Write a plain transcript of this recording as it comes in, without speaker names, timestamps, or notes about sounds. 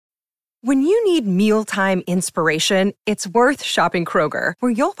When you need mealtime inspiration, it's worth shopping Kroger,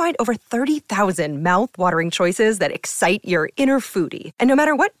 where you'll find over 30,000 mouth-watering choices that excite your inner foodie. And no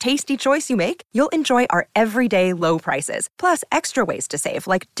matter what tasty choice you make, you'll enjoy our everyday low prices, plus extra ways to save,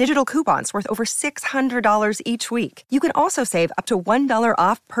 like digital coupons worth over $600 each week. You can also save up to $1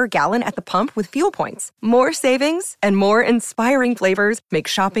 off per gallon at the pump with fuel points. More savings and more inspiring flavors make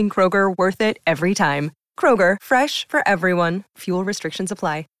shopping Kroger worth it every time. Kroger, fresh for everyone. Fuel restrictions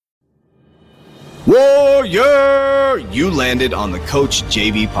apply. Warrior! You landed on the Coach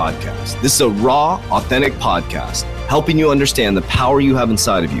JV podcast. This is a raw, authentic podcast helping you understand the power you have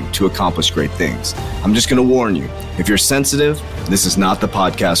inside of you to accomplish great things. I'm just going to warn you, if you're sensitive, this is not the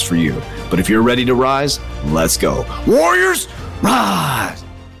podcast for you. But if you're ready to rise, let's go. Warriors, rise!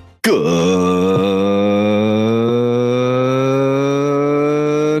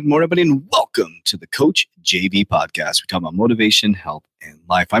 Good morning, everybody, and welcome to the Coach JV podcast. We talk about motivation, health, and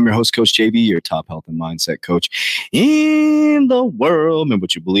life. I'm your host, Coach JV, your top health and mindset coach in the world. Remember,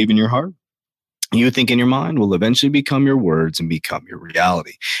 what you believe in your heart, you think in your mind, will eventually become your words and become your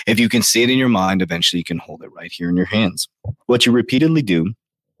reality. If you can see it in your mind, eventually you can hold it right here in your hands. What you repeatedly do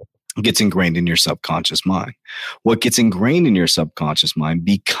gets ingrained in your subconscious mind. What gets ingrained in your subconscious mind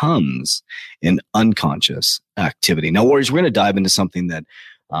becomes an unconscious activity. Now, Warriors, we're going to dive into something that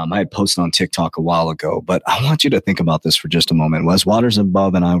I had posted on TikTok a while ago, but I want you to think about this for just a moment. Wes Waters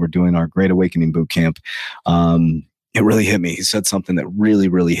Above and I were doing our Great Awakening boot camp. It really hit me. He said something that really,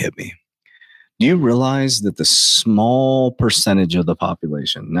 really hit me. Do you realize that the small percentage of the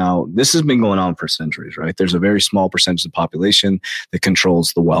population, now this has been going on for centuries, right? There's a very small percentage of the population that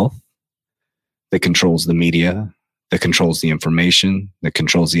controls the wealth, that controls the media, that controls the information, that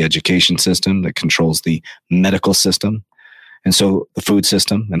controls the education system, that controls the medical system. And so the food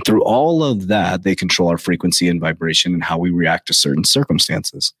system, and through all of that, they control our frequency and vibration and how we react to certain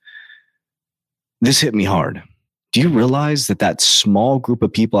circumstances. This hit me hard. Do you realize that that small group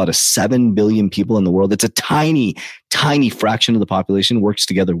of people out of 7 billion people in the world, it's a tiny, tiny fraction of the population, works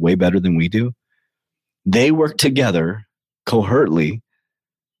together way better than we do? They work together coherently,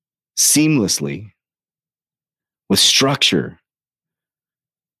 seamlessly, with structure,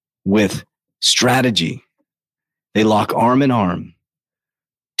 with strategy. They lock arm in arm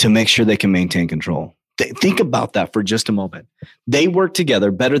to make sure they can maintain control. Think about that for just a moment. They work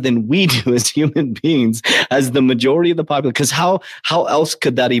together better than we do as human beings, as the majority of the population. Because how else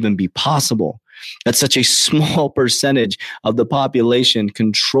could that even be possible? That such a small percentage of the population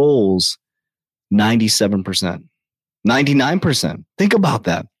controls 97%, 99%. Think about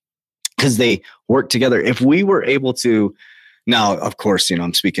that. Because they work together. If we were able to, now, of course,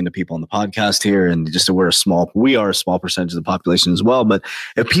 I'm speaking to people on the podcast here, and just we are a small percentage of the population as well. But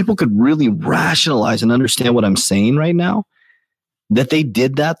if people could really rationalize and understand what I'm saying right now, that they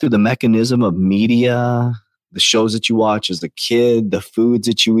did that through the mechanism of media, the shows that you watch as a kid, the foods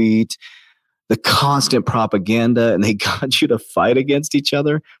that you eat, the constant propaganda, and they got you to fight against each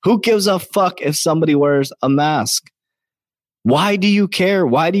other. Who gives a fuck if somebody wears a mask? Why do you care?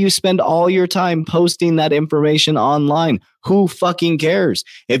 Why do you spend all your time posting that information online? Who fucking cares?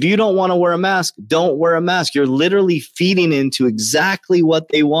 If you don't want to wear a mask, don't wear a mask. You're literally feeding into exactly what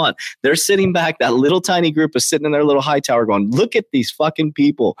they want. They're sitting back. That little tiny group is sitting in their little high tower going, look at these fucking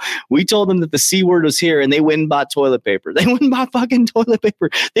people. We told them that the C word was here, and they went and bought toilet paper. They went and bought fucking toilet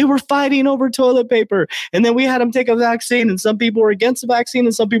paper. They were fighting over toilet paper. And then we had them take a vaccine, and some people were against the vaccine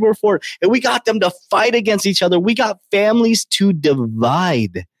and some people were for it. And we got them to fight against each other. We got families to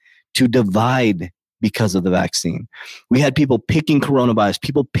divide because of the vaccine. We had people picking coronavirus,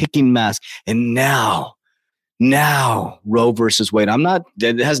 people picking masks, and now Roe versus Wade.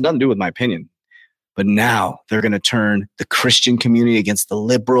 It has nothing to do with my opinion, but now they're going to turn the Christian community against the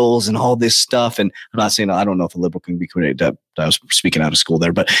liberals and all this stuff. And I'm not saying, I don't know if a liberal can be created. I was speaking out of school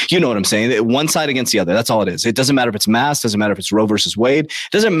there, but you know what I'm saying? One side against the other. That's all it is. It doesn't matter if it's masks, doesn't matter if it's Roe versus Wade.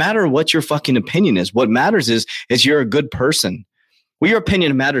 It doesn't matter what your fucking opinion is. What matters is you're a good person. Well, your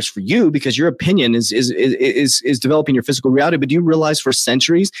opinion matters for you because your opinion is developing your physical reality. But do you realize for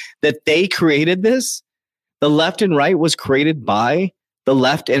centuries that they created this? The left and right was created by the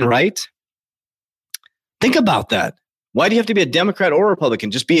left and right. Think about that. Why do you have to be a Democrat or a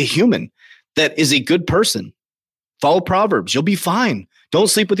Republican? Just be a human that is a good person. Follow Proverbs. You'll be fine. Don't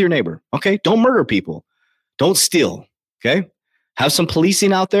sleep with your neighbor. Okay. Don't murder people. Don't steal. Okay. Have some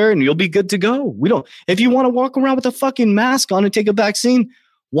policing out there and you'll be good to go. If you want to walk around with a fucking mask on and take a vaccine,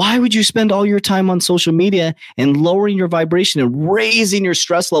 why would you spend all your time on social media and lowering your vibration and raising your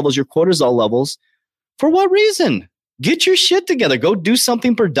stress levels, your cortisol levels? For what reason? Get your shit together. Go do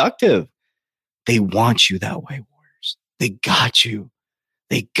something productive. They want you that way, Warriors. They got you.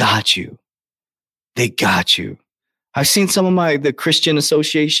 They got you. They got you. I've seen some of the Christian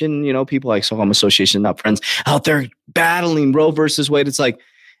Association, people like Soham Association, not friends, out there battling Roe versus Wade. It's like,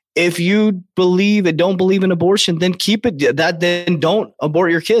 if you believe and don't believe in abortion, then keep it. Then don't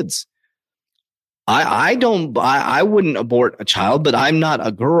abort your kids. I wouldn't abort a child, but I'm not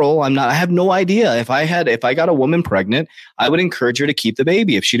a girl. I have no idea. If I got a woman pregnant, I would encourage her to keep the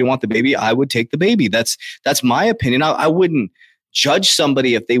baby. If she didn't want the baby, I would take the baby. That's my opinion. I wouldn't judge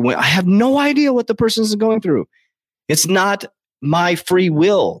somebody if they went. I have no idea what the person is going through. It's not my free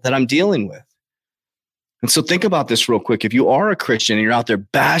will that I'm dealing with. And so think about this real quick. If you are a Christian and you're out there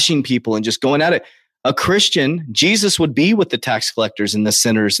bashing people and just going at it, a Christian, Jesus would be with the tax collectors and the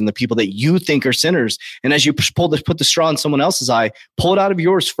sinners and the people that you think are sinners. And as you put the straw in someone else's eye, pull it out of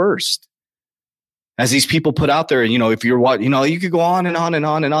yours first. As these people put out there, if you're you could go on and on and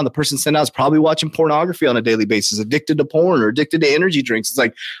on and on. The person sent out is probably watching pornography on a daily basis, addicted to porn or addicted to energy drinks. It's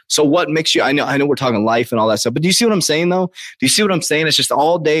like, so what makes you? I know we're talking life and all that stuff, but do you see what I'm saying though? Do you see what I'm saying? It's just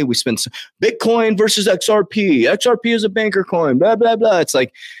all day we spend Bitcoin versus XRP. XRP is a banker coin. Blah blah blah. It's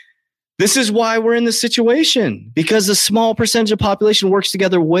like, this is why we're in this situation, because a small percentage of population works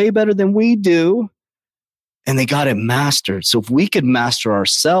together way better than we do, and they got it mastered. So if we could master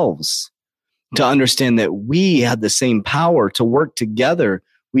ourselves, to understand that we had the same power to work together,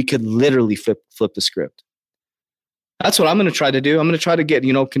 we could literally flip the script. That's what I'm going to try to do. I'm going to try to get,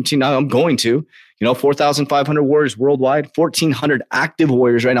 continue. I'm going to, 4,500 warriors worldwide, 1,400 active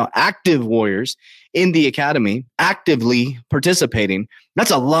warriors right now, active warriors in the academy, actively participating.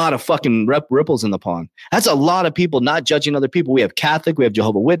 That's a lot of fucking ripples in the pond. That's a lot of people not judging other people. We have Catholic, we have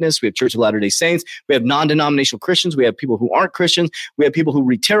Jehovah's Witness, we have Church of Latter-day Saints, we have non-denominational Christians, we have people who aren't Christians, we have people who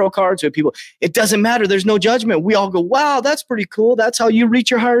read tarot cards, we have people. It doesn't matter. There's no judgment. We all go, wow, that's pretty cool. That's how you reach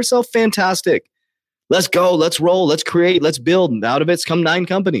your higher self. Fantastic. Let's go. Let's roll. Let's create. Let's build. And out of it's come 9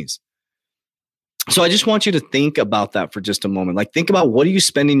 companies. So I just want you to think about that for just a moment. Like, think about, what are you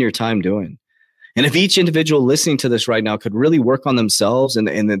spending your time doing? And if each individual listening to this right now could really work on themselves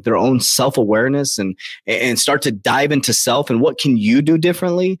and their own self-awareness and start to dive into self and what can you do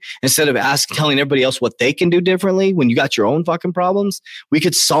differently, instead of telling everybody else what they can do differently when you got your own fucking problems, we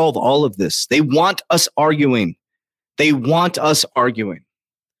could solve all of this. They want us arguing. They want us arguing.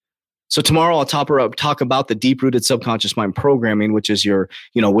 So tomorrow I'll talk about the deep-rooted subconscious mind programming, which is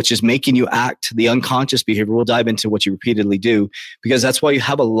which is making you act the unconscious behavior. We'll dive into what you repeatedly do, because that's why you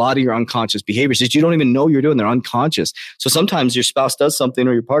have a lot of your unconscious behaviors that you don't even know you're doing. They're unconscious. So sometimes your spouse does something,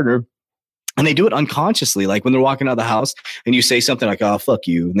 or your partner, and they do it unconsciously. Like when they're walking out of the house and you say something like, oh, fuck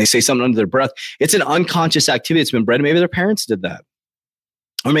you. And they say something under their breath. It's an unconscious activity. It's been bred. Maybe their parents did that.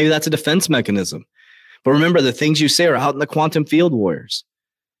 Or maybe that's a defense mechanism. But remember, the things you say are out in the quantum field, warriors.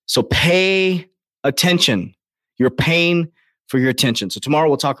 So pay attention. You're paying for your attention. So tomorrow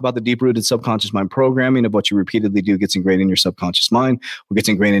we'll talk about the deep-rooted subconscious mind programming, of what you repeatedly do gets ingrained in your subconscious mind. What gets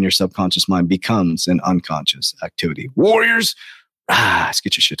ingrained in your subconscious mind becomes an unconscious activity. Warriors, let's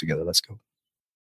get your shit together. Let's go.